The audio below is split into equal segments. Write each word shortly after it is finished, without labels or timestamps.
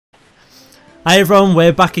Hi everyone,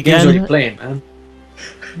 we're back again. Who's already playing, man?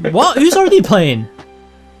 What? Who's already playing?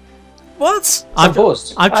 What? I've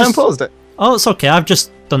paused. I've I just paused it. Oh, it's okay. I've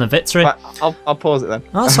just done a victory. Right, I'll pause it then.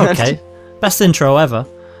 That's okay. Best intro ever.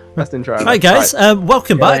 Best intro ever. Right, guys.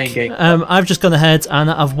 Welcome back. game. I've just gone ahead and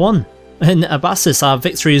I've won. In Abassis, our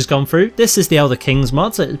victory has gone through. This is the Elder Kings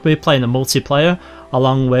mod. We're playing a multiplayer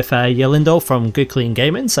along with Yelindo from Good Clean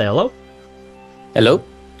Gaming. Say hello. Hello.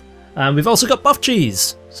 And we've also got Buff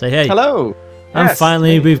Cheese. Say hey. Hello. And Yes,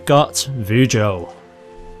 finally, hey. we've got Vujo.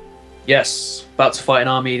 Yes, about to fight an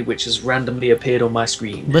army which has randomly appeared on my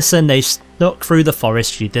screen. Listen, they snuck through the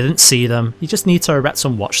forest. You didn't see them. You just need to erect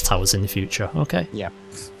some watchtowers in the future, okay? Yeah.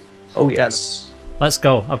 Oh yes. Let's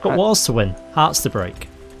go. I've got walls to win, hearts to break.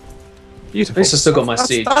 Beautiful. At least I've still got my That's-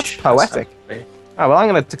 siege. That's poetic. Oh, well, I'm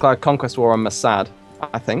going to declare conquest war on Masad,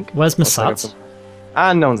 I think. Where's Let's go Masad?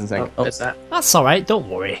 And no one's in sync. Oh, there's that. That's alright, don't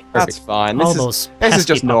worry. That's fine. All This those is pesky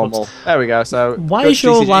just normal. There we go. So Why go has to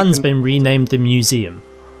your GCG land's can- been renamed the museum?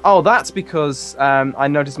 Oh, that's because I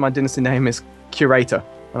noticed my dynasty name is Curator.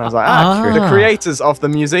 And I was like, Ah. the creators of the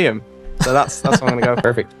museum. So that's what I'm going to go for.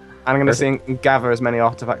 Perfect. And I'm going to see and gather as many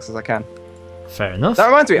artifacts as I can. Fair enough. That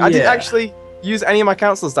reminds me, I didn't Yeah. actually use any of my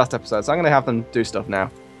councillors last episode, so I'm going to have them do stuff now.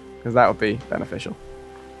 Because that would be beneficial.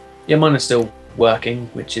 Yeah, mine is still working,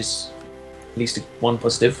 which is at least one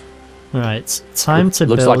positive. Right, time to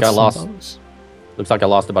Looks build like I some lost. boats. Looks like I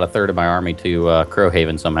lost about a third of my army to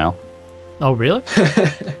Crowhaven somehow. Oh, really?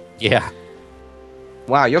 Yeah.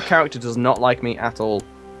 Wow, your character does not like me at all.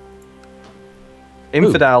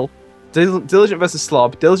 Infidel, diligent versus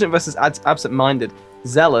slob, diligent versus absent-minded,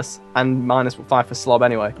 zealous, and -5 for slob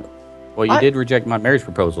anyway. Well, you I- did reject my marriage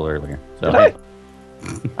proposal earlier. So Did I?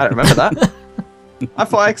 I don't remember that. I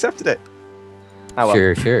thought I accepted it. Oh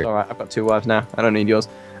well. Sure. Alright, I've got 2 wives now. I don't need yours.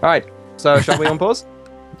 Alright, so shall we on pause?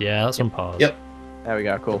 Yeah, that's on pause. Yep. There we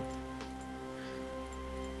go, cool.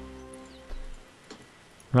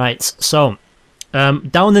 Right, so,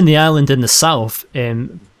 down in the island in the south,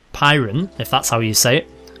 in Pyron, if that's how you say it,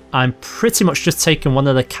 I'm pretty much just taking one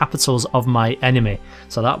of the capitals of my enemy.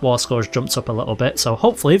 So that war score's jumped up a little bit. So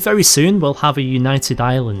hopefully very soon we'll have a united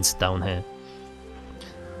island down here.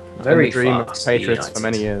 Very Been the dream of fast, patriots United. for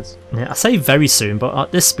many years. Yeah, I say very soon, but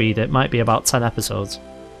at this speed it might be about 10 episodes.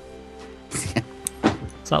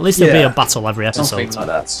 So at least there'll be Yeah. a battle every Something episode. like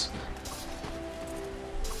that.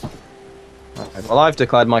 Okay, well, I've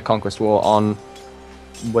declared my conquest war on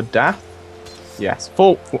Wadath. Yes,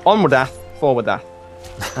 on Wadath, for Wadath.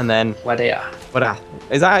 And then Where they are. Wadath.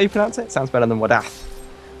 Is that how you pronounce it? Sounds better than Wadath.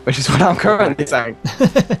 Which is what I'm currently saying.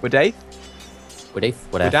 Wadath? What?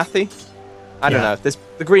 Wadathi? I don't Yeah. know. This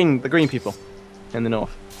the green people in the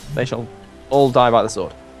north. They shall all die by the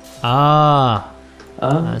sword. Ah,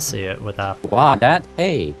 I see it with that. Wow, that.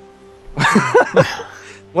 Hey.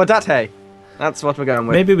 Wadath. That's what we're going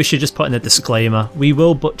with. Maybe we should just put in a disclaimer. We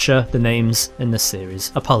will butcher the names in this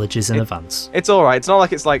series. Apologies in advance. It's alright. It's not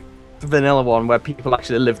like it's like the vanilla one where people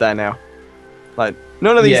actually live there now. Like,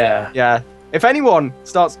 none of these. Yeah. If anyone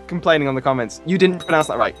starts complaining on the comments, you didn't pronounce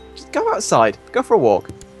that right, just go outside. Go for a walk.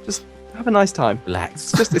 Just have a nice time.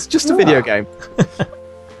 Relax. It's just a video game.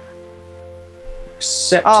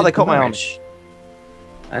 Accepted Ah, they caught my marriage.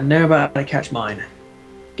 And they're about to catch mine.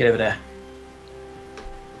 Get over there.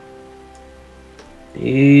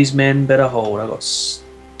 These men better hold. I've got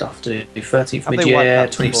stuff to do. 13th Have they wiped mid-year,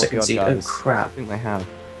 out the 22nd 40-odd seed. Oh guys? I crap. think they have.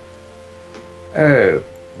 Oh.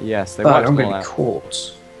 Yes, they But wiped I'm them going all to be out.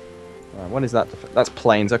 caught. Right, what is that? That's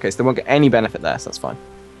planes. Okay, so they won't get any benefit there, so that's fine.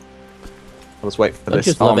 I'll just wait for Don't this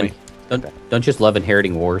just love army. don't just love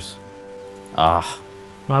inheriting wars. Ah.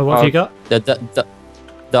 Right, what have you got?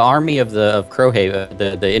 The army of Crowhaven,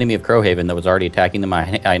 the enemy of Crowhaven that was already attacking them.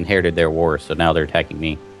 I inherited their war, so now they're attacking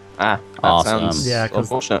me. Ah, that Awesome. sounds Yeah, 'cause-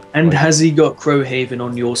 unfortunate. And has he got Crowhaven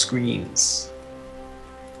on your screens?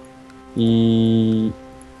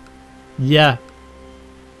 Yeah.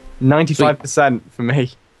 95% for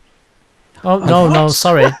me. Oh, no,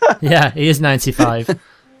 sorry. Yeah, he is 95.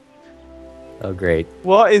 Oh, great.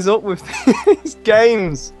 What is up with these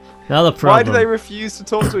games? Another problem. Why do they refuse to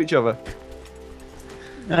talk to each other?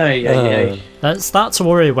 Hey. Start to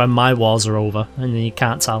worry when my wars are over and you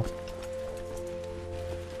can't tell.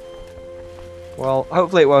 Well,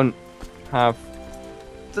 hopefully it won't have.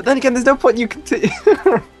 But then again, there's no point you continue.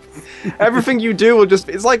 Everything you do will just.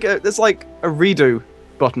 It's like a redo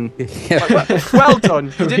button. Like, well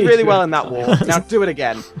done. You did really well in that war. Now do it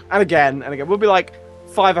again and again and again. We'll be like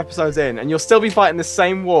 5 episodes in, and you'll still be fighting the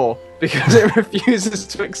same war because it refuses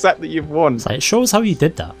to accept that you've won. It's like, it shows how you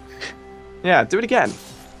did that. Yeah, do it again.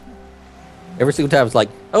 Every single time it's like,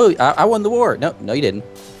 oh, I won the war. No, no, you didn't.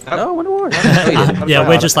 Nope. No, I won the war. No, you didn't. Yeah,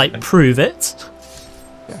 we're just like, prove it.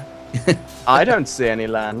 I don't see any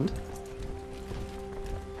land.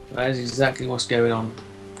 That is exactly what's going on.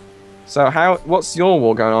 So what's your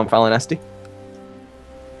war going on, Falinesti?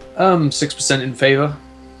 6% in favour.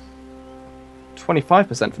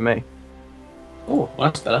 25% for me. Oh, well,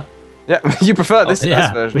 that's better. Yeah, you prefer this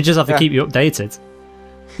Yeah, version. we just have to keep you updated.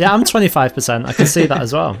 Yeah, I'm 25%. I can see that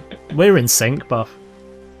as well. We're in sync, Buff.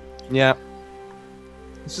 Yeah.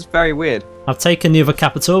 It's just very weird. I've taken the other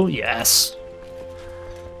capital. Yes.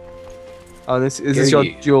 Oh, is this your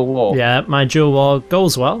dual war? Yeah, my dual war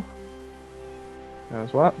goes well.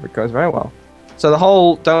 Goes well. It goes very well. So the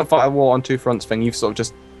whole don't fight a war on two fronts thing, you've sort of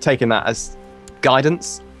just taken that as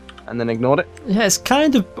guidance and then ignored it? Yeah, it's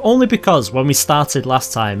kind of only because when we started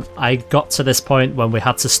last time, I got to this point when we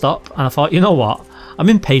had to stop, and I thought, you know what? I'm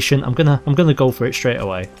impatient. I'm gonna go for it straight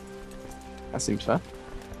away. That seems fair.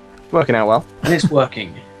 Working out well. And it's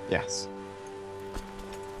working. Yes.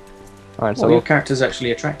 Alright, So so your character's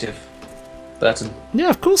actually attractive, Burton. Yeah,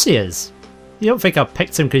 of course he is. You don't think I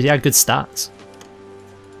picked him because he had good stats?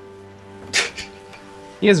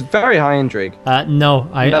 he has very high intrigue. No,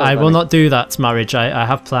 I No, will not do that, marriage. I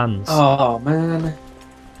have plans. Oh man,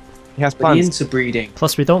 He has the plans. interbreeding.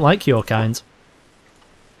 Plus, we don't like your kind.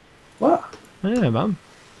 What? Yeah, man.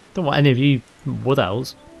 Don't want any of you wood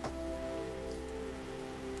elves.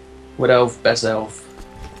 Wood elf, best elf.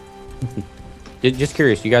 Just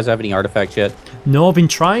curious, you guys have any artifacts yet? No, I've been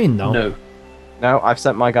trying though. No. No, I've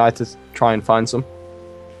sent my guy to try and find some.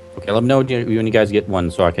 Okay, let me know when you guys get one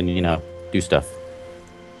so I can, do stuff.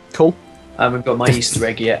 Cool. I haven't got my Easter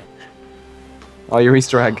egg yet. Oh, your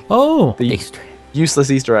Easter egg. Oh, The useless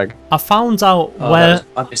Easter egg. I found out Oh, where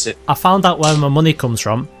I miss it. I found out where my money comes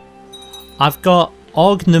from. I've got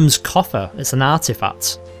Orgnum's coffer. It's an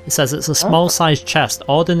artifact. It says it's a small-sized chest,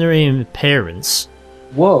 ordinary in appearance.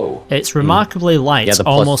 Whoa. It's remarkably light, Yeah, the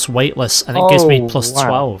plus- almost weightless, and it gives me Oh, plus wow.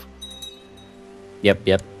 12.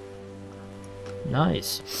 Yep.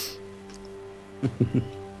 Nice.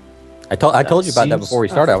 I told you about that seems- before we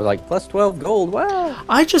started. I was like, plus 12 gold, wow.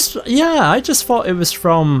 I just thought it was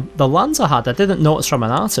from the lands I had. I didn't notice from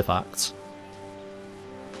an artifact.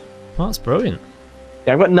 Well, that's brilliant.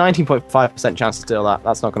 Yeah, I've got 19.5% chance to steal that.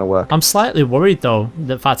 That's not going to work. I'm slightly worried though,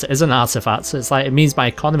 the fact it is an artifact. It's like, it means my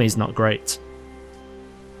economy is not great.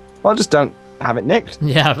 Well, just don't have it nicked.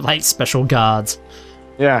 Yeah, like special guards.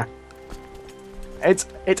 Yeah. It's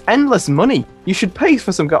endless money. You should pay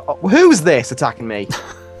for some who's this attacking me?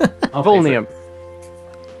 I'll pay for Volnium.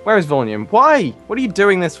 Where is Volnium? Why? What are you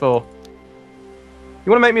doing this for?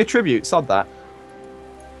 You want to make me a tribute? Sod that.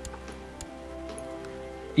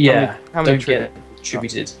 it. Yeah. how many Don't get it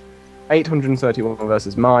attributed. 831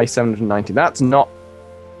 versus my 790. That's not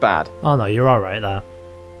bad. Oh no, you're alright there.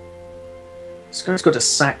 This guy's got a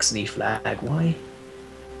Saxony flag. Why?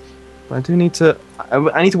 I do need to.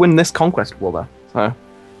 I need to win this conquest war though. So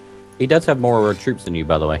He does have more troops than you,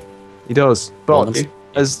 by the way. he does, Well, but okay.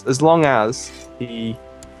 as long as he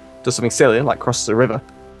does something silly like crosses the river,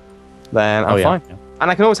 then I'm fine. Yeah.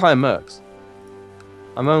 And I can always hire mercs.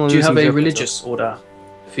 I'm only. Do you have losing a 0%. religious order?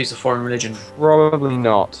 If he's a foreign religion. Probably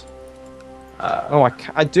not. Oh,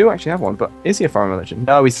 I do actually have one, but is he a foreign religion?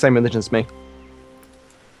 No, he's the same religion as me.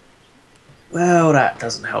 Well, that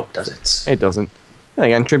doesn't help, does it? It doesn't. Then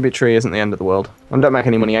again, tributary isn't the end of the world. I don't make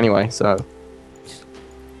any money anyway, so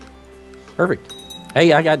Perfect.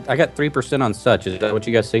 Hey, I got 3% on such. Is that what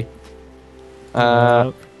you guys see?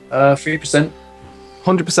 3%.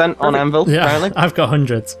 100% on Anvil Yeah, apparently. I've got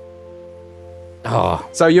hundreds. Oh,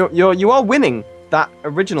 So you are winning that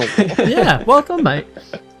original war, Yeah, well done, mate.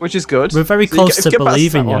 which is good. We're very So close to get past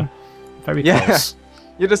believing that you. one. Very Yeah. close.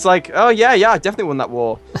 You're just like, oh yeah, I definitely won that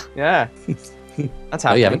war. Yeah, that's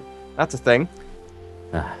Oh, you happening. haven't? That's a thing.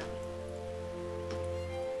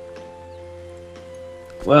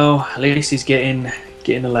 Well, at least he's getting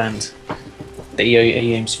the land that he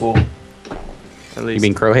aims for. At you least.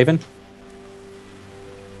 mean Crowhaven?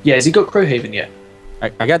 Yeah, has he got Crowhaven yet?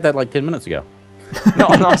 I got that like 10 minutes ago.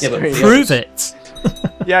 Not on our Yeah, but- screen. Prove it.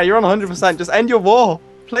 Yeah, you're on 100%. Just end your war,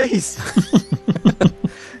 please.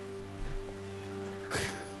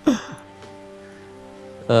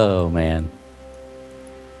 Oh, man.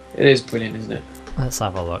 It is brilliant, isn't it? Let's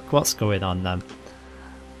have a look. What's going on then?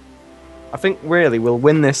 I think really we'll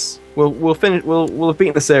win this. We'll finish. We'll have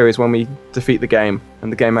beaten the series when we defeat the game,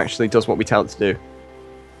 and the game actually does what we tell it to do.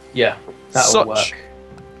 Yeah, that'll Such- work.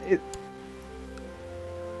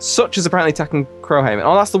 Such is apparently attacking Crowhaven.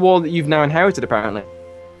 Oh, that's the war that you've now inherited, apparently.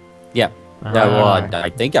 Yeah. Yeah, well, I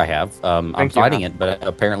think I have. I'm Think you fighting have. it, but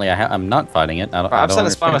apparently I'm not fighting it. I don't, Right, I I've don't sent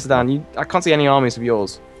a spy master understand. down. I can't see any armies of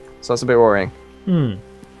yours, so that's a bit worrying. Hmm.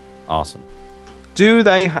 Awesome.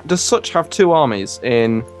 Does Such have 2 armies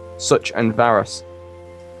in Such and Varus?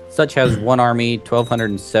 Such has one army,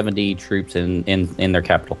 1,270 troops in their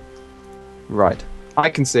capital. Right. I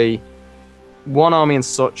can see 1 army in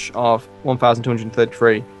Such of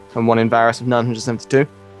 1,233 and 1 in Varus of 972.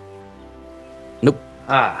 Nope.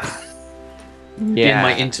 Ah. Getting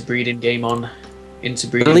my interbreeding game on.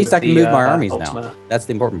 Interbreeding. But at least with I can the, move my armies Ultima. now. That's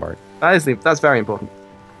the important part. That's very important.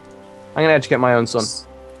 I'm gonna educate my own son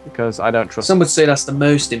because I don't trust. Some would say that's the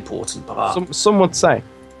most important part. Some would say,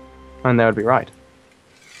 and they would be right.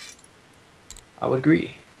 I would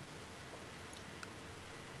agree.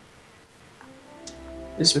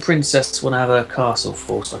 This princess want to have her castle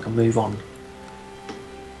full so I can move on.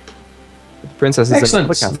 The princess is Excellent. in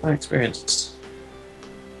the camp. My experience.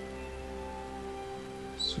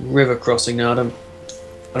 It's river crossing now. I don't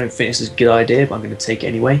think this is a good idea, but I'm going to take it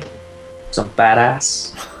anyway. Because I'm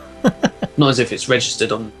badass. Not as if it's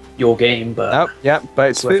registered on your game, but Oh, yeah,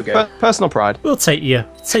 but it's Worth a go. personal pride. We'll take your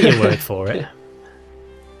word for it.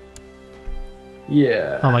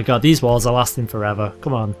 yeah. Oh my god, these walls are lasting forever.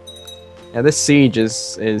 Come on. Yeah, this siege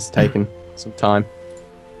is taking some time.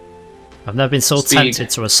 I've never been so Speed. tempted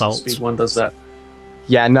to assault. Speed 1 does that.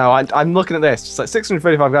 Yeah, no, I'm looking at this. It's like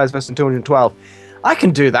 635 guys versus 212. I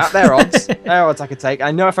can do that. They're odds. They're odds I could take.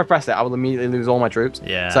 I know if I press it, I will immediately lose all my troops.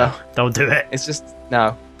 Yeah. So Don't do it. it's just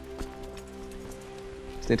no.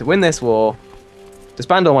 Just need to win this war.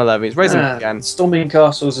 Disband all my levies. Raise them up again. Storming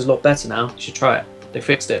castles is a lot better now. You should try it. They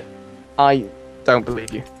fixed it. I don't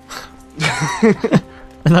believe you.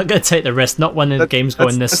 I'm not going to take the risk. Not when the game's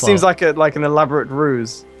going this That slow. seems like an elaborate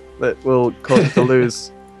ruse that will cause me to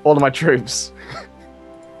lose all of my troops.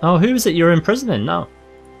 Oh, who is it you're imprisoning now?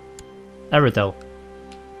 Eridil.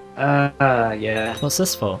 Yeah. What's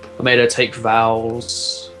this for? I made her take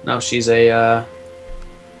vows. Now she's a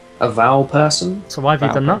vow person. So why have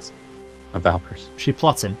you done that? A Valpers. She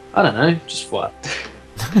plotting. I don't know. Just thought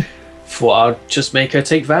I'd just make her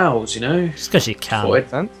take vows. You know. Just because you can.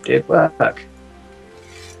 Thought it did work.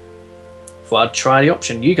 Thought I'd try the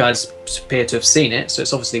option. You guys appear to have seen it, so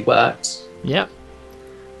it's obviously worked. Yep.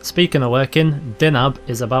 Speaking of working, Dinab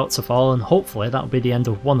is about to fall, and hopefully that'll be the end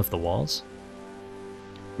of one of the wars.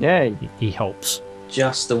 Yay. He hopes.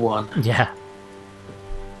 Just the one. Yeah.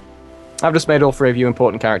 I've just made all 3 of you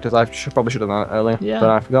important characters. Probably should have done that earlier, Yeah. but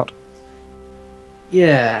I forgot.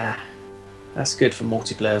 Yeah. That's good for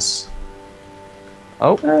multiplayers.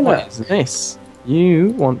 Oh, no. what is this? You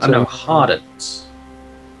want to... I'm now hardened.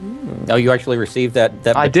 Oh, you actually received that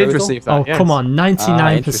I did betrothal? receive that, Oh, yes. come on.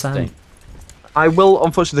 99%. Interesting. I will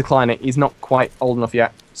unfortunately decline it. He's not quite old enough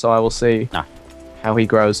yet, so I will see Nah. how he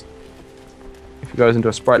grows. If he grows into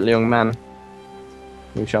a sprightly young man,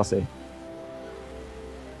 we shall see.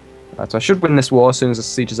 Right, so I should win this war as soon as the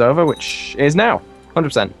siege is over, which is now.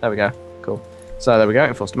 100%. There we go. Cool. So there we go.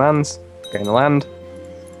 Enforce demands. Gain the land.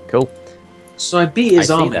 Cool. So I beat his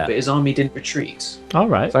I see army, that. but his army didn't retreat.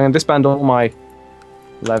 Alright. So I'm going to disband all my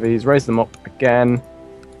levies, raise them up again.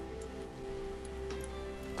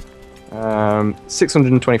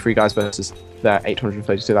 623 guys versus their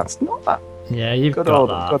 832. That's not that. Yeah, you've Good got old-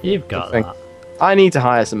 that. good- You've got good thing. that. I need to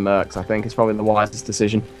hire some mercs, I think. It's probably the wisest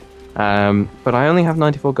decision. But I only have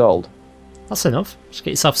 94 gold. That's enough. Just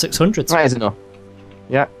get yourself 600. That is enough.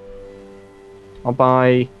 Yeah.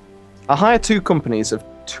 I'll hire 2 companies of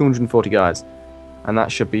 240 guys. And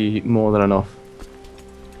that should be more than enough.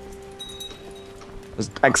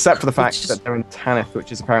 Except for the fact that they're in Tanith,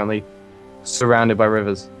 which is apparently surrounded by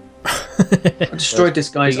rivers. I destroyed this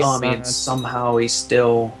guy's Biggest army, and sad- somehow he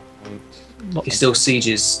still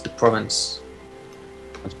sieges the province.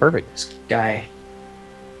 That's perfect. This guy.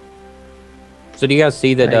 So do you guys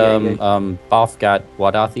see that Yeah. Both got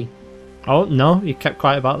Wadathi? Oh, no, you kept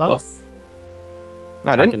quiet about that? Buff.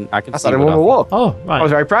 No, I I didn't. can I see started World Wadathi. War. Oh, I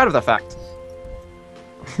was right. very proud of that fact.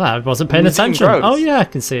 No, I wasn't paying Museum attention. grows. Oh, yeah, I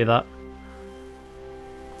can see that.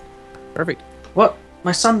 Perfect. What?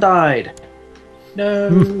 My son died. No.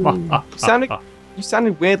 You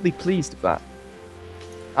sounded weirdly pleased with that.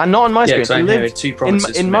 And not on my Yeah, screen. 'cause I He inherited lives 2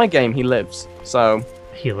 provinces in from my it. game. He lives. So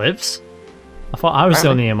He lives? I thought I was the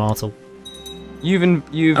Apparently. only immortal. you've And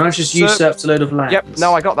I just usurped a load of land. Yep.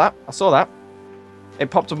 No, I got that. I saw that. It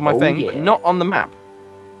popped up on my Oh, thing, but yeah. not on the map.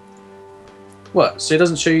 What? So it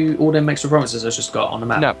doesn't show you all them extra provinces I've just got on the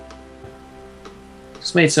map? No,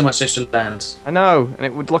 It's made so much extra land. I know, and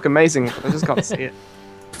it would look amazing, but I just can't see it.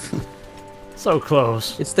 So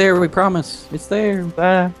close. It's there, we promise. It's there.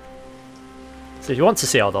 There. So if you want to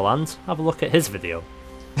see all the land, have a look at his video.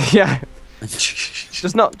 Yeah.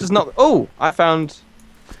 Does not. Oh, I found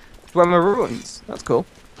Dwemer ruins. That's cool.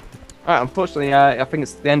 All right. Unfortunately, I think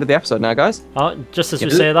it's the end of the episode now, guys. Oh, just as we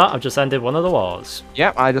say that, I've just ended one of the wars.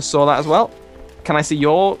 Yep, I just saw that as well. Can I see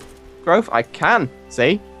your growth? I can.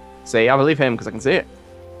 See, I believe him because I can see it.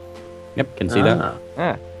 Yep, can see that.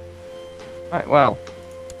 Yeah. Right. Well,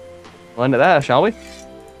 we'll end it there, shall we?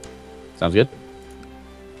 Sounds good.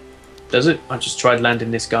 Does it? I just tried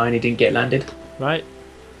landing this guy and he didn't get landed. Right.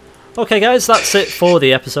 Okay, guys, that's it for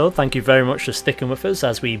the episode. Thank you very much for sticking with us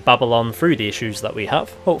as we babble on through the issues that we have.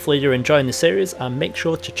 Hopefully you're enjoying the series, and make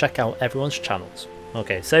sure to check out everyone's channels.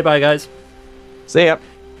 Okay, say bye, guys. See ya.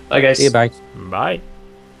 Bye, guys. See you, bye.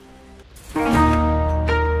 Bye.